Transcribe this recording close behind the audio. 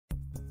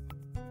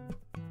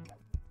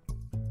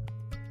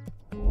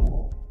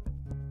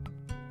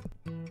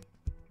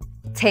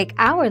Take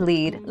our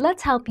lead,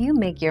 let's help you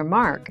make your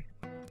mark.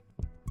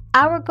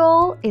 Our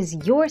goal is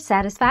your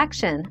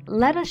satisfaction.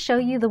 Let us show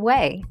you the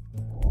way.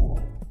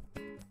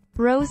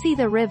 Rosie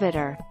the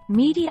Riveter,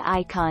 media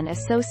icon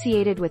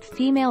associated with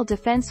female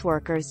defense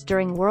workers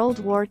during World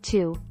War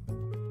II.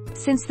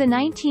 Since the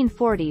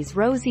 1940s,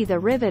 Rosie the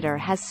Riveter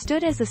has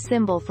stood as a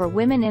symbol for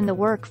women in the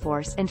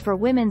workforce and for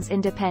women's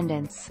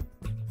independence.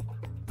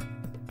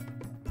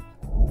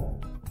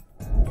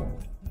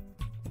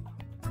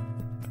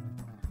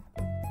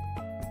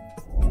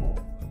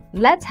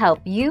 Let's help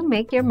you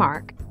make your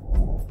mark.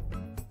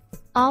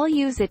 I'll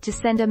use it to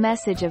send a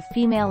message of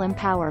female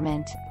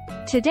empowerment.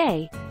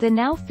 Today, the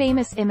now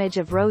famous image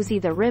of Rosie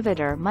the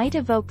Riveter might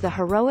evoke the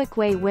heroic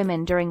way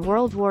women during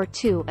World War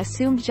II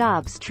assumed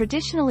jobs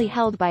traditionally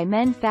held by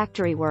men: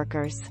 factory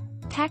workers,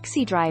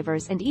 taxi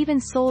drivers, and even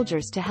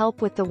soldiers to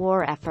help with the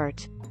war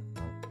effort.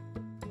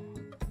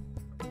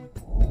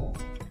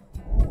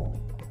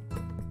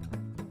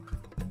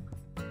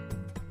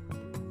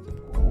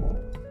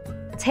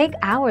 Take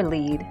our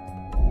lead.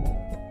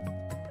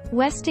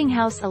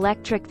 Westinghouse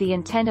Electric. The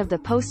intent of the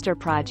poster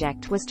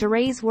project was to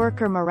raise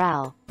worker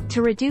morale,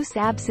 to reduce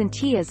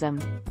absenteeism,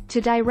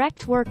 to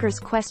direct workers'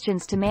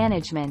 questions to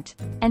management,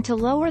 and to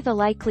lower the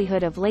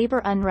likelihood of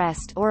labor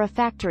unrest or a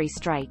factory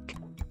strike.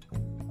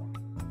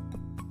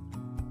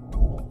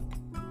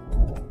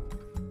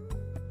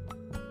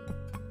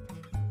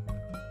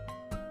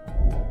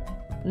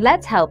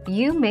 Let's help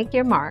you make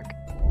your mark.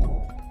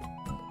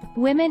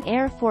 Women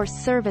Air Force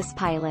service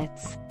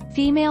pilots.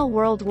 Female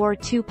World War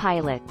II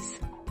pilots.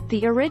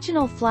 The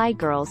original Fly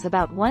Girls,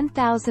 about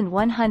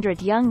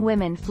 1,100 young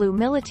women, flew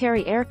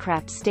military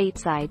aircraft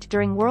stateside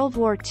during World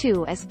War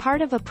II as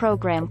part of a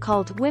program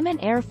called Women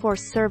Air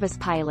Force Service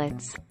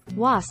Pilots,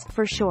 WASP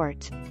for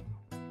short.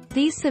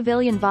 These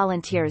civilian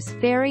volunteers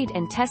ferried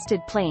and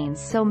tested planes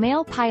so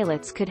male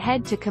pilots could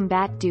head to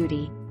combat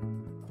duty.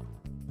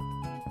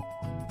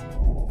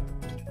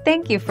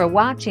 Thank you for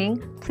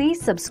watching.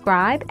 Please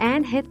subscribe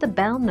and hit the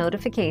bell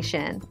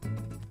notification.